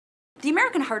The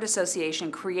American Heart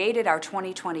Association created our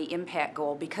 2020 impact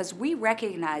goal because we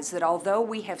recognize that although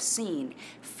we have seen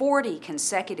 40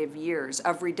 consecutive years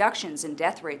of reductions in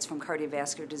death rates from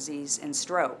cardiovascular disease and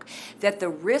stroke, that the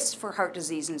risks for heart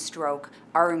disease and stroke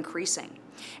are increasing.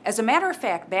 As a matter of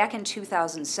fact, back in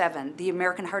 2007, the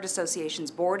American Heart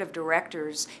Association's board of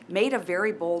directors made a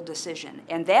very bold decision,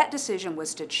 and that decision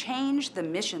was to change the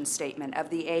mission statement of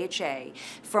the AHA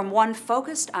from one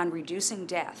focused on reducing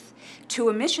death to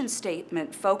a mission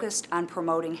statement focused on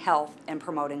promoting health and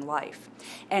promoting life.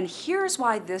 And here's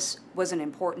why this was an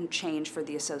important change for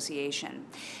the association.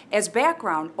 As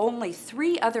background, only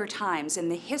 3 other times in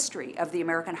the history of the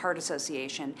American Heart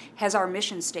Association has our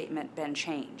mission statement been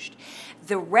changed.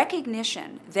 The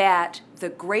recognition that the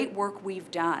great work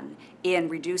we've done in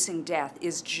reducing death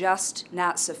is just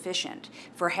not sufficient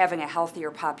for having a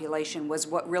healthier population was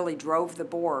what really drove the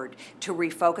board to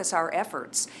refocus our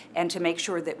efforts and to make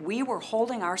sure that we were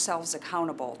holding ourselves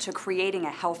accountable to creating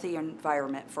a healthy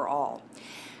environment for all.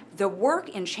 The work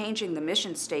in changing the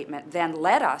mission statement then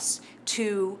led us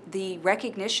to the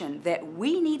recognition that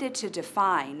we needed to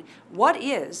define what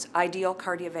is ideal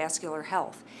cardiovascular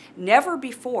health. Never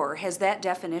before has that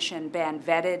definition been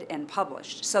vetted and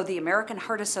published. So the American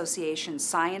Heart Association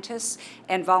scientists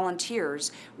and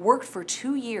volunteers worked for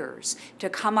 2 years to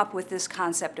come up with this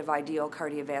concept of ideal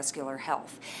cardiovascular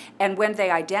health. And when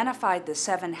they identified the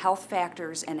 7 health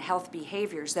factors and health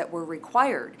behaviors that were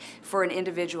required for an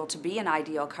individual to be in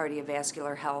ideal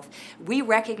cardiovascular health, we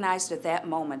recognized at that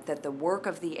moment that the work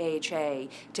of the AHA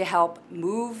to help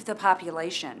move the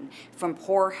population from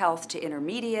poor health to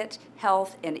intermediate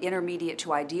health and intermediate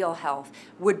to ideal health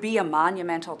would be a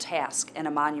monumental task and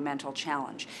a monumental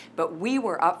challenge. But we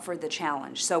were up for the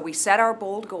challenge. So we set our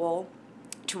bold goal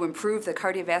to improve the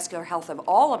cardiovascular health of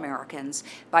all Americans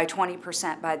by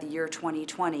 20% by the year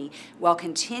 2020, while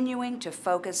continuing to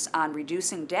focus on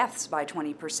reducing deaths by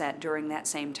 20% during that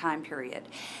same time period.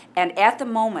 And at the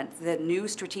moment the new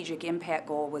strategic impact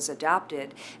goal was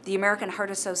adopted, the American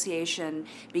Heart Association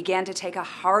began to take a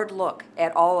hard look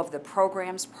at all of the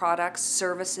programs, products,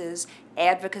 services,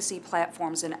 advocacy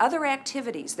platforms, and other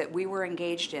activities that we were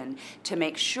engaged in to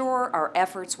make sure our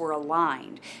efforts were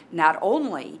aligned, not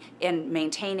only in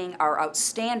maintaining our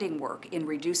outstanding work in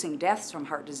reducing deaths from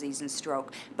heart disease and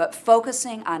stroke, but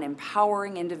focusing on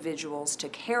empowering individuals to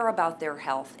care about their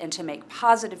health and to make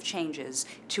positive changes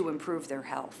to improve their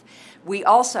health. We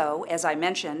also, as I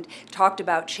mentioned, talked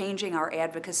about changing our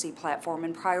advocacy platform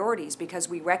and priorities because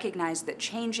we recognize that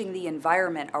changing the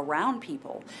environment around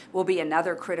people will be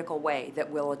another critical way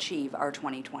that we'll achieve our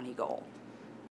 2020 goal.